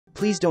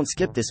Please don't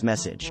skip this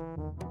message.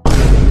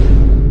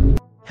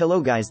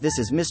 Hello guys, this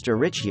is Mr.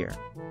 Rich here.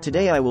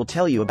 Today I will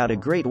tell you about a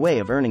great way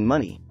of earning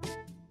money.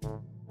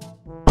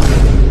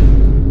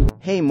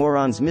 Hey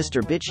morons,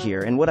 Mr. Bitch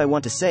here, and what I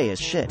want to say is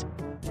shit.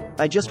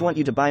 I just want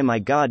you to buy my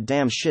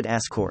goddamn shit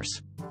ass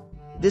course.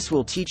 This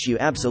will teach you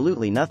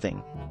absolutely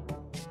nothing.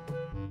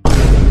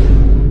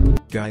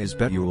 Guys,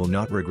 bet you will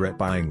not regret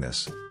buying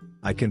this.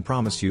 I can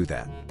promise you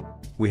that.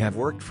 We have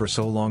worked for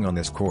so long on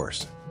this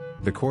course.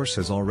 The course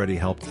has already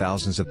helped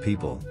thousands of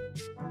people.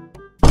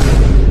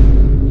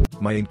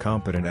 My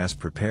incompetent ass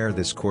prepare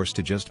this course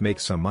to just make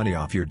some money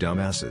off your dumb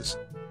asses.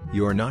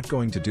 You are not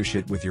going to do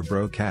shit with your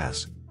broke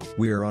ass.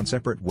 We are on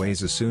separate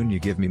ways as soon you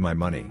give me my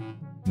money.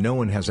 No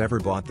one has ever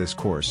bought this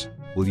course.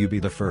 Will you be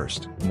the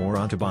first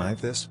moron to buy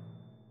this?